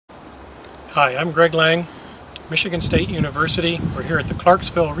Hi, I'm Greg Lang, Michigan State University. We're here at the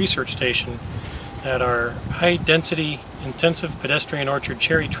Clarksville Research Station at our high-density intensive pedestrian orchard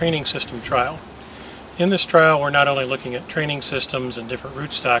cherry training system trial. In this trial, we're not only looking at training systems and different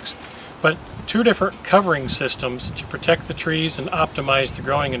rootstocks, but two different covering systems to protect the trees and optimize the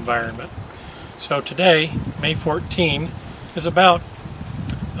growing environment. So today, May 14, is about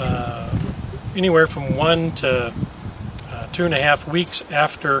anywhere from 1 to 2.5 weeks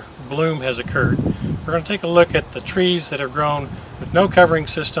after bloom has occurred. We're going to take a look at the trees that have grown with no covering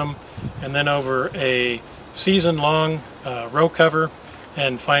system, and then over a season-long row cover,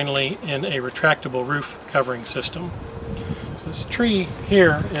 and finally in a retractable roof covering system. So this tree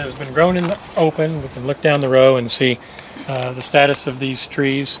here has been grown in the open. We can look down the row and see the status of these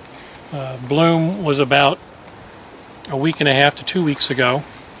trees. Bloom was about a week and a half to 2 weeks ago.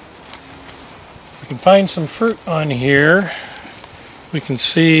 We can find some fruit on here. We can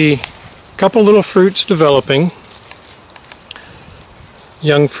see a couple little fruits developing.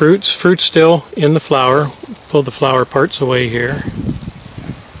 Young fruits, fruit still in the flower. Pull the flower parts away here.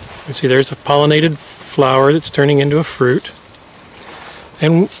 You see there's a pollinated flower that's turning into a fruit.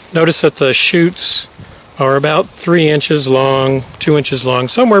 And notice that the shoots are about 3 inches long, 2 inches long,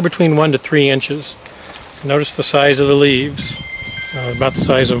 somewhere between 1 to 3 inches. Notice the size of the leaves, about the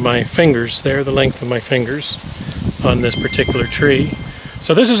size of my fingers there, the length of my fingers on this particular tree.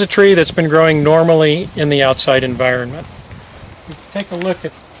 So this is a tree that's been growing normally in the outside environment. Take a look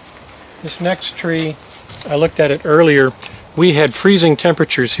at this next tree. I looked at it earlier. We had freezing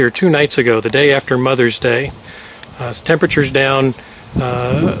temperatures here 2 nights ago, the day after Mother's Day. Temperatures down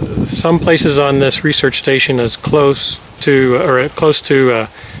some places on this research station as close to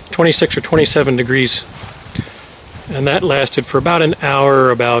 26 or 27 degrees, and that lasted for about an hour,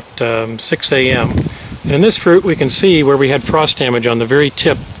 about 6 a.m. And in this fruit we can see where we had frost damage on the very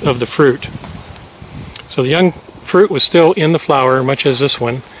tip of the fruit. So the young fruit was still in the flower, much as this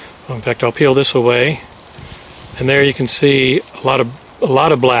one. Well, in fact, I'll peel this away, and there you can see a lot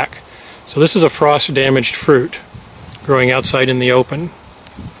of black. So this is a frost damaged fruit growing outside in the open.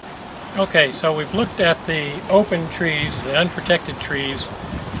 Okay, so we've looked at the open trees, the unprotected trees.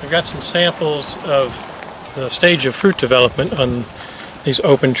 We've got some samples of the stage of fruit development on these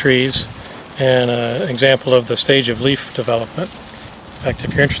open trees, and an example of the stage of leaf development. In fact,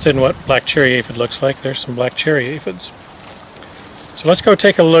 if you're interested in what black cherry aphid looks like, there's some black cherry aphids. So let's go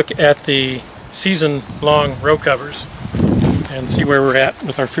take a look at the season-long row covers and see where we're at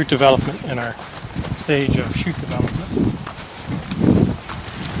with our fruit development and our stage of shoot development.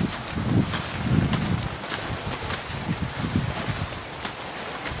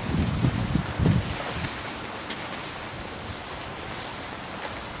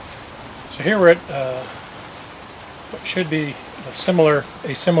 So here we're at what should be a similar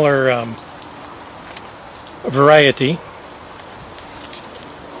variety.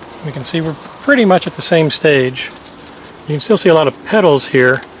 We can see we're pretty much at the same stage. You can still see a lot of petals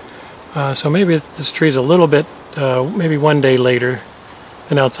here, so maybe this tree's a little bit, maybe 1 day later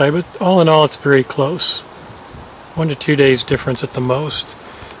than outside, but all in all it's very close. 1 to 2 days difference at the most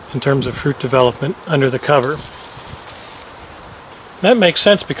in terms of fruit development under the cover. That makes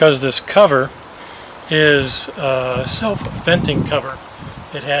sense because this cover is a self-venting cover.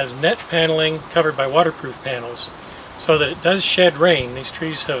 It has net paneling covered by waterproof panels so that it does shed rain. These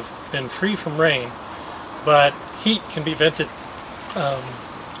trees have been free from rain, but heat can be vented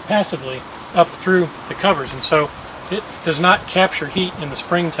passively up through the covers, and so it does not capture heat in the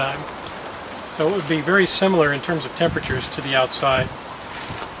springtime. So it would be very similar in terms of temperatures to the outside.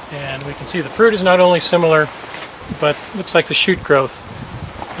 And we can see the fruit is not only similar, but looks like the shoot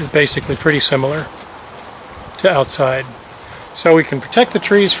growth is basically pretty similar to outside. So we can protect the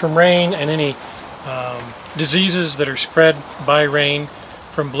trees from rain and any diseases that are spread by rain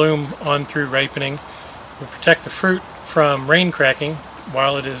from bloom on through ripening. We protect the fruit from rain cracking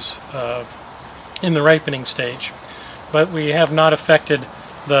while it is in the ripening stage. But we have not affected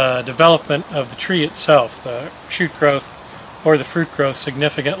the development of the tree itself, the shoot growth or the fruit growth,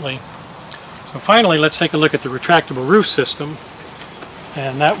 significantly. So finally, let's take a look at the retractable roof system,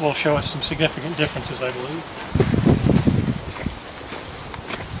 and that will show us some significant differences, I believe.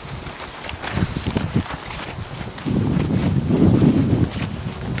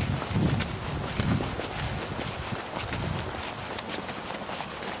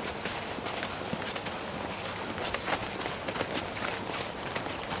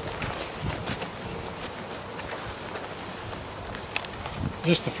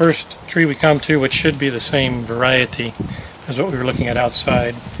 Just the first tree we come to, which should be the same variety as what we were looking at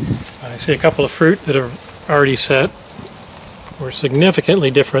outside. I see a couple of fruit that are already set. We're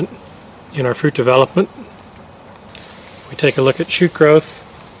significantly different in our fruit development. We take a look at shoot growth.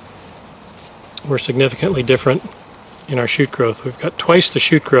 We're significantly different in our shoot growth. We've got twice the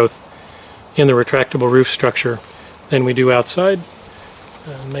shoot growth in the retractable roof structure than we do outside.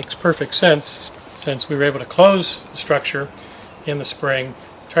 Makes perfect sense since we were able to close the structure in the spring,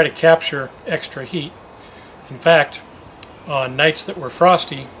 try to capture extra heat. In fact, on nights that were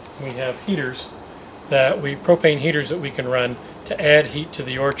frosty, we have propane heaters that we can run to add heat to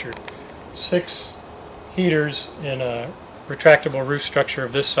the orchard. 6 heaters in a retractable roof structure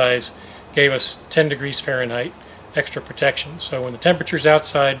of this size gave us 10 degrees Fahrenheit extra protection. So when the temperatures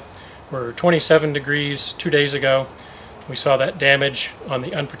outside were 27 degrees 2 days ago, we saw that damage on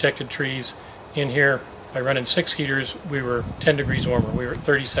the unprotected trees. In here, by running 6 heaters, we were 10 degrees warmer. We were at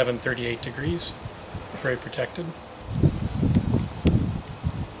 37, 38 degrees. Very protected.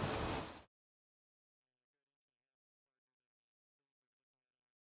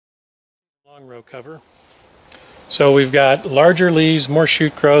 Long row cover. So we've got larger leaves, more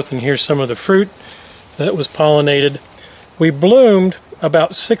shoot growth, and here's some of the fruit that was pollinated. We bloomed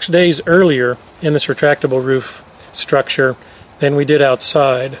about 6 days earlier in this retractable roof structure than we did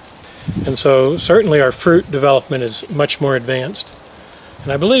outside. And so certainly our fruit development is much more advanced.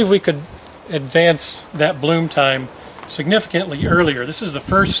 And I believe we could advance that bloom time significantly earlier. This is the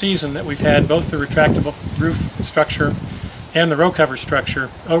first season that we've had both the retractable roof structure and the row cover structure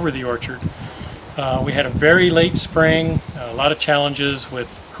over the orchard. We had a very late spring, a lot of challenges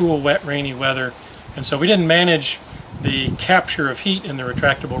with cool, wet, rainy weather, and so we didn't manage the capture of heat in the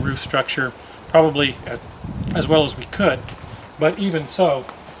retractable roof structure probably as well as we could. But even so,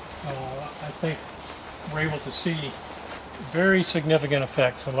 I think we're able to see very significant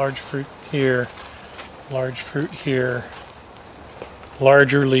effects. A large fruit here,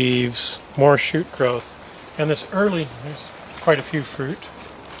 larger leaves, more shoot growth. And this early, there's quite a few fruit.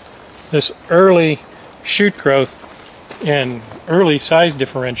 This early shoot growth and early size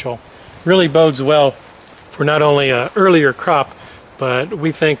differential really bodes well for not only an earlier crop, but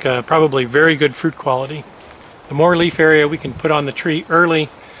we think probably very good fruit quality. The more leaf area we can put on the tree early,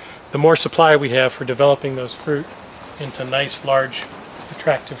 the more supply we have for developing those fruit into nice, large,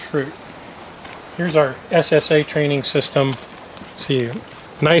 attractive fruit. Here's our SSA training system. See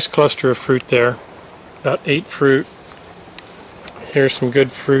a nice cluster of fruit there, about 8 fruit. Here's some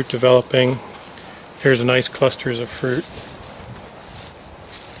good fruit developing. Here's a nice clusters of fruit.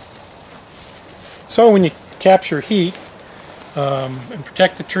 So when you capture heat and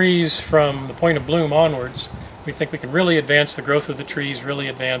protect the trees from the point of bloom onwards, we think we can really advance the growth of the trees, really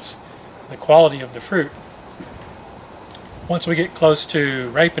advance the quality of the fruit. Once we get close to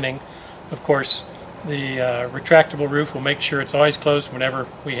ripening, of course, the retractable roof will make sure it's always closed whenever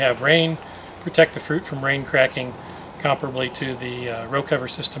we have rain, protect the fruit from rain cracking, comparably to the row cover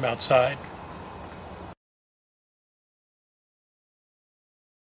system outside.